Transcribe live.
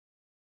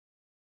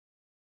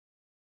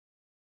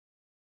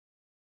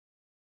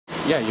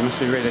yeah, you must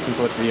be really looking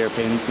forward to the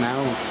Europeans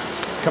now.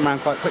 It's come around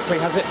quite quickly,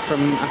 has it,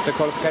 from after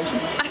qualification?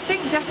 I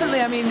think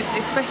definitely, I mean,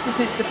 especially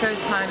since the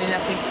first time in, I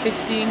think,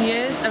 15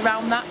 years,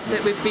 around that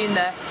we've been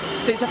there.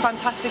 So it's a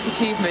fantastic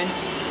achievement.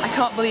 I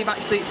can't believe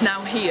actually it's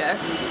now here,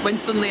 when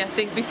suddenly I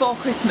think before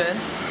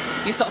Christmas,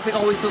 you sort of think,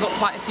 oh, we've still got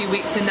quite a few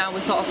weeks, and now we're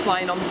sort of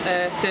flying on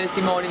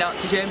Thursday morning out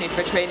to Germany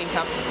for a training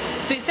camp.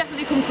 So it's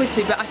definitely come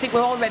quickly, but I think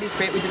we're all ready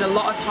for it. We did a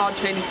lot of hard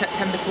training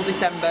September till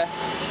December,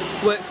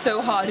 worked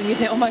so hard, and you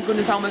think, oh my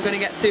goodness, how am I going to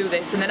get through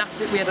this? And then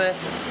after, we had a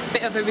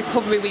bit of a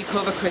recovery week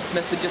over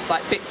Christmas with just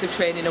like bits of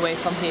training away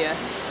from here.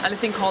 And I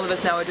think all of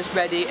us now are just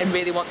ready and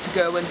really want to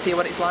go and see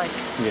what it's like.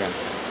 Yeah.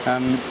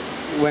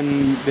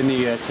 When the new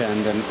year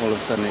turned and all of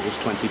a sudden it was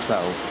 2012,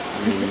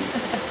 I mean,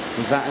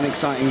 was that an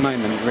exciting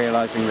moment,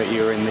 realising that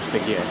you were in this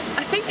big year?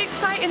 I think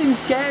exciting and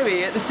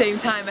scary at the same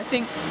time. I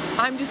think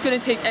I'm just going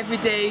to take every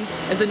day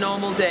as a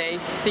normal day,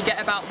 forget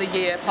about the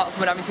year apart from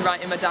when I'm having to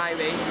write in my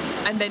diary,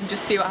 and then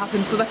just see what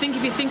happens. Because I think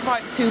if you think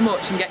about it too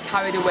much and get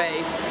carried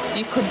away,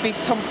 you could be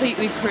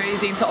completely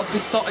crazy and sort of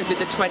besotted with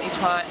the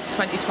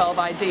 2012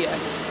 idea.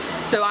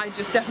 So I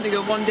just definitely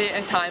go one day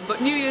at a time.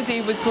 But New Year's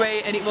Eve was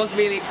great and it was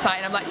really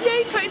exciting. I'm like,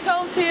 yay,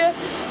 2012's here.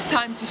 It's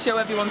time to show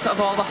everyone sort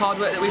of all the hard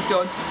work that we've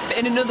done. But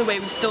in another way,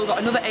 we've still got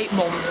another 8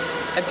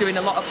 months of doing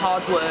a lot of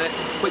hard work,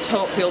 which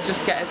hopefully will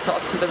just get us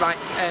sort of to the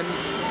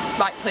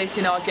right place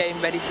in our game,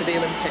 ready for the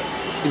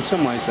Olympics. In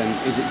some ways then,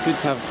 is it good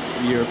to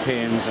have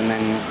Europeans and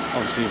then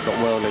obviously you've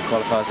got World League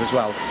qualifiers as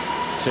well,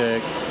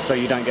 so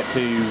you don't get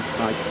too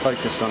like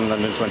focused on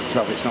London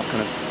 2012. It's not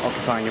kind of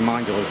occupying your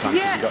mind all the time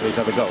because you've got these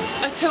other goals.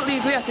 I totally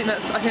agree. I think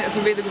that's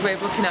a really good way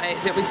of looking at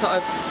it. That we've sort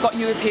of got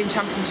European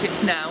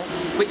Championships now,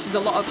 which is a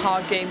lot of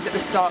hard games at the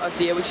start of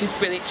the year, which is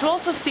brilliant. To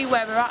also see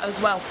where we're at as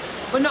well.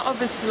 We're not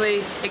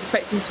obviously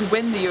expecting to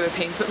win the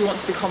Europeans, but we want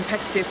to be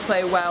competitive,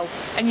 play well,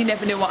 and you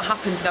never know what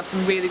happens and have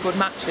some really good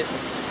matches.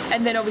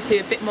 And then obviously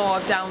a bit more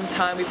of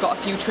downtime, we've got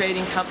a few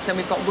training camps, then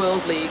we've got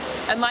World League.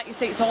 And like you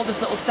say, it's all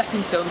just little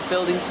stepping stones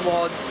building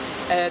towards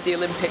the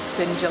Olympics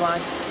in July.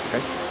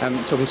 Okay.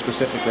 Talking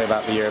specifically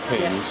about the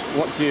Europeans,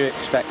 what do you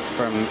expect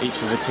from each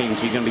of the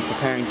teams? Are you going to be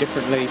preparing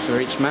differently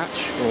for each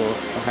match, or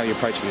how are you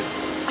approaching it?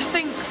 I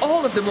think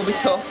all of them will be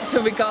tough,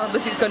 so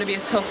regardless it's going to be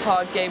a tough,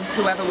 hard game to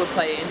whoever we're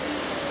playing.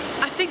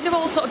 I think they're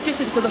all sort of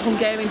different, so the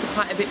Hungarians are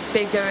quite a bit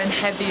bigger and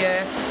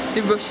heavier,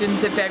 the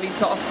Russians are very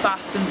sort of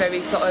fast and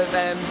very sort of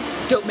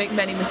don't make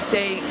many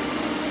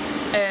mistakes,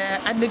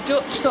 and the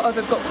Dutch sort of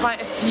have got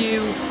quite a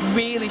few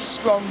really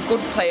strong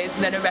good players,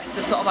 and then the rest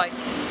are sort of like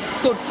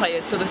good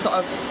players, so they're sort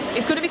of,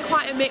 it's going to be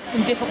quite a mix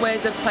and different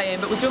ways of playing,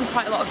 but we've done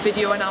quite a lot of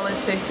video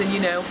analysis and, you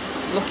know,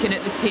 looking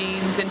at the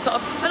teams and sort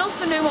of, and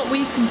also know what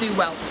we can do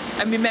well,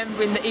 and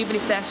remembering that even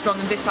if they're strong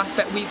in this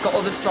aspect, we've got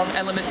other strong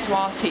elements to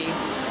our team.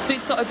 So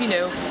it's sort of, you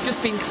know,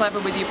 just being clever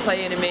with your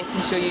playing and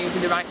making sure you're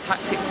using the right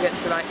tactics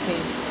against the right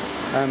team.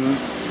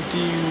 Do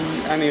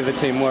any of the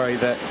team worry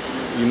that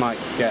you might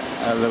get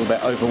a little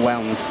bit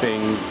overwhelmed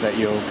being that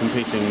you're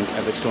competing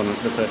at this tournament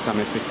for the first time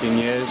in 15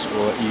 years,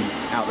 or are you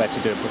out there to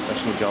do a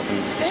professional job and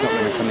it's not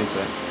going to come into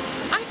it?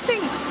 I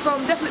think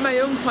from definitely my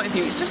own point of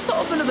view, it's just sort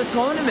of another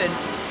tournament.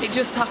 It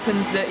just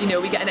happens that, you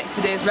know, we get an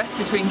extra day's rest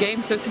between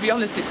games, so to be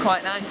honest, it's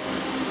quite nice.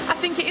 I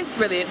think it is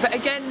brilliant, but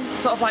again,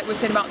 sort of like we're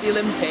saying about the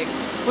Olympics,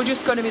 we're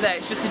just going to be there.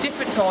 It's just a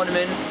different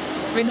tournament.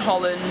 We're in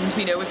Holland,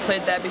 you know, we've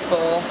played there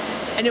before.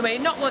 Anyway,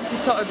 not want to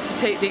sort of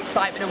take the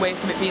excitement away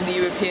from it being the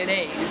European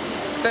A's,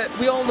 but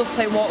we all love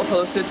playing water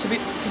polo, so to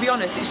be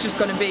honest, it's just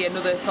going to be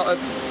another sort of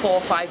 4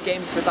 or 5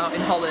 games for us out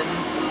in Holland,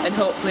 and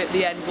hopefully at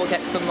the end we'll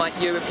get some like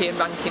European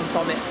ranking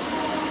from it.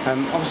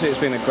 Obviously it's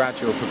been a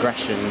gradual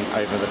progression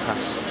over the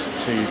past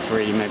 2,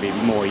 3, maybe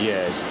more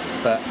years,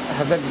 but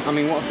I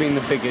mean, what have been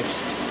the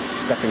biggest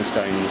stepping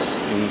stones,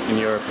 in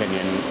your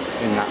opinion,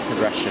 in that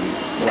progression?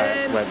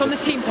 From the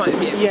team point of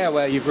view? Yeah,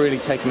 where you've really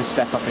taken a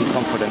step up in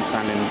confidence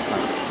and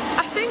in...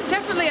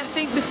 I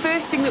think the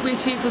first thing that we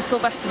achieved with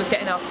Sylvester was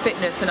getting our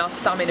fitness and our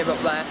stamina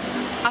up there.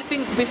 I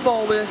think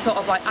before we were sort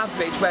of like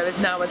average, whereas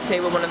now I'd say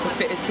we're one of the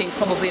fittest teams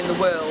probably in the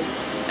world,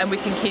 and we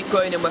can keep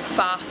going and we're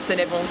fast and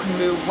everyone can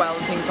move well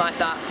and things like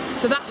that.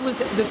 So that was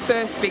the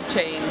first big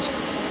change.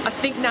 I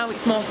think now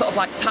it's more sort of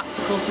like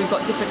tactical, so we've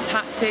got different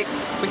tactics,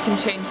 we can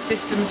change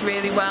systems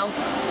really well.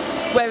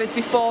 Whereas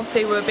before,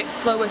 say, we were a bit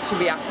slower to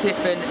react to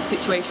different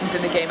situations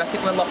in the game, I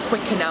think we're a lot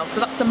quicker now. So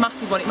that's a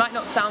massive one. It might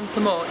not sound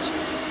so much,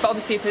 but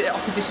obviously if the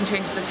opposition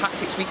changes the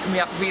tactics, we can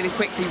react really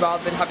quickly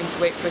rather than having to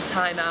wait for a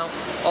timeout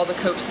or the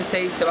coach to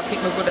say so. I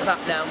think we're good at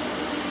that now.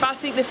 But I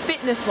think the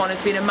fitness one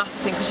has been a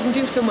massive thing, because you can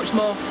do so much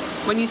more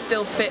when you're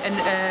still fit and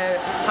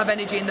have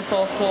energy in the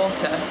 4th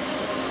quarter.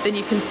 Then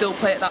you can still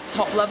play at that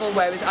top level,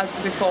 whereas as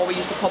before we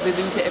used to probably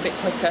lose it a bit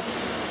quicker.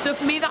 So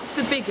for me that's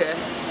the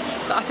biggest.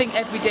 But I think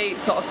every day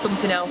it's sort of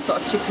something else,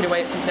 sort of chipping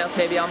away at something else.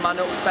 Maybe our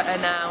man-up's better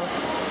now,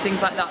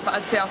 things like that. But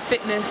I'd say our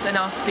fitness and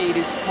our speed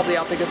is probably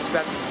our biggest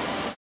strength.